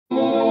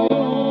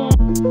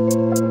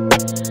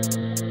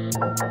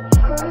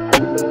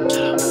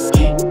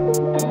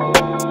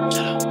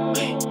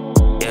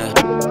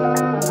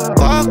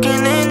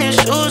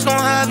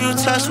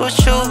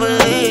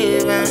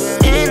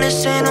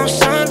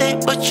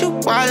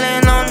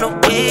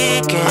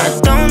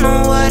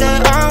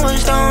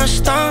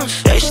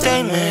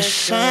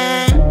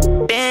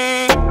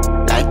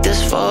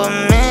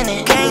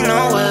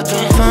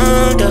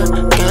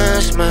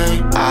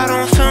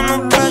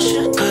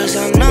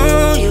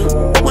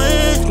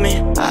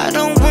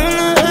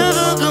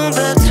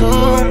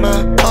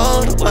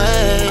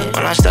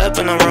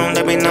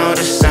be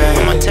noticing.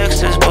 I'm a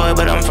Texas boy,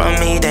 but I'm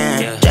from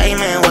Eden.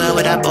 Manwell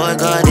with that boy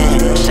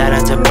Gordon. Shout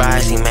out to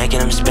Bryce, he making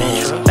them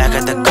spins. Back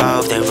at the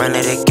Cove, they run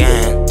it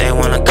again. They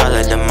wanna call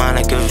it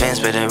demonic events,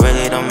 but it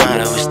really don't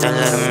matter, we still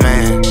let them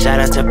in. Shout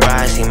out to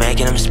Bryce, he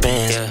making them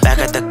spins. Back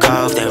at the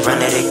Cove, they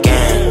run it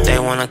again. They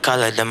wanna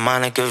call it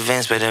demonic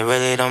events, but it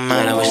really don't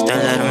matter, we still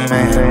let them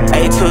in.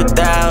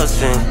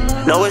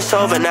 A2000, know it's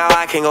over now,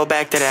 I can't go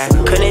back to that.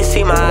 Couldn't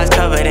see my eyes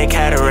covered in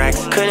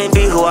cataracts. Couldn't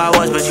be who I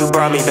was, but you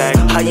brought me back.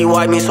 How you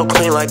wipe me so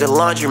clean like the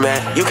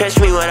laundromat. You catch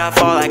me when I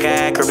fall like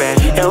an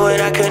acrobat. And when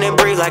I couldn't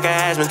breathe like an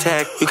asthma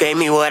attack. You gave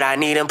me what I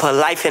need and put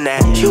life in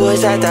that. She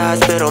was at the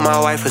hospital, my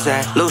wife was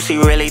at. Lucy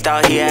really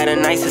thought he had a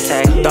nice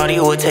attack. Thought he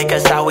would take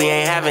us out, we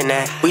ain't having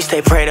that. We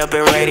stay prayed up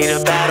and ready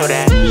to battle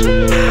that.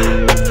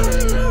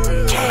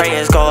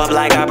 Prayers go up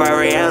like I brought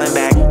Ray Allen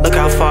back. Look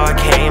how far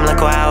I came,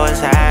 look where I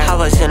was at. I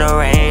was in the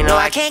rain, no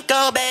I can't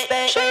go back.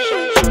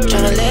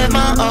 Tryna live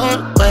my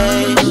old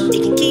ways.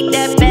 You can keep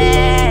that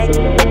back.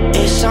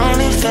 It's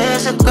only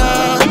physical.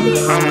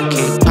 I'ma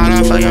keep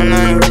calling for your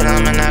name till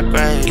I'm in that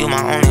grave. You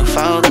my only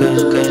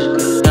focus,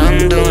 cause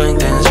I'm doing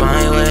things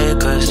my way,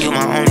 cause you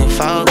my only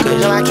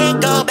focus. No I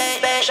can't go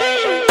back.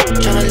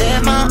 Tryna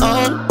live my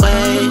old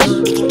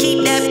ways. You can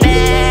keep that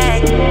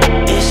back.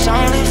 It's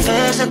only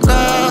physical.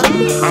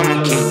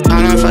 I'ma keep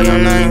calling for your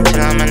name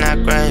till I'm in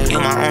that grave. You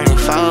my only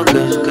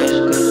focus,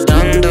 cause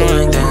I'm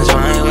doing things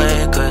my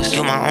way, cause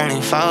you my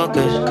only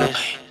focus,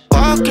 cause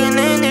walking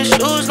in your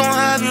shoes gon'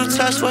 have you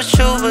touch what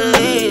you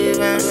believe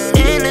in.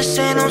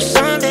 Innocent on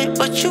Sunday,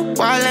 but you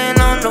wildin'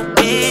 on the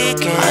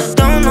weekend. I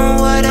don't know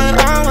why they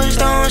always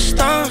throwing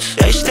stones,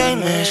 they stay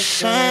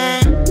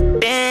missing.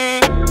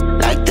 Been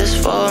like this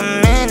for a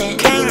minute,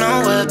 can't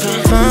no weapon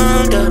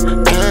formed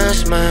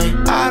against me.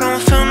 I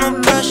don't feel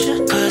no pressure,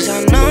 cause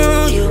I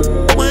know you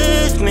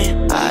with me.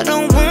 I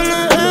don't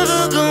wanna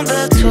ever go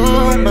back to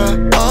my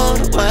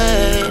old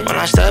way. When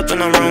I step in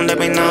the room, they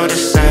be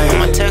noticing.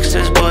 I'm a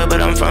Texas boy,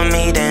 but I'm from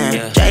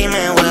Eden.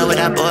 Manwell with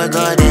that boy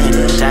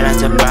Gordon. Shout out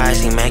to Bryce,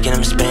 he making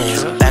them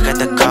spins. Back at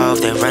the Cove,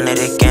 they run it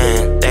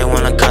again. They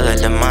wanna call it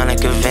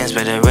demonic events,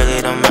 but it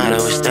really don't matter,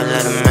 we still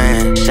let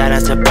them in. Shout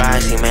out to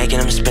Bryce, he making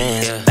them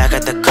spins. Back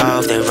at the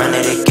Cove, they run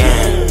it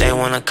again. They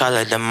wanna call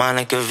it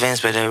demonic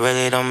events, but it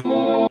really don't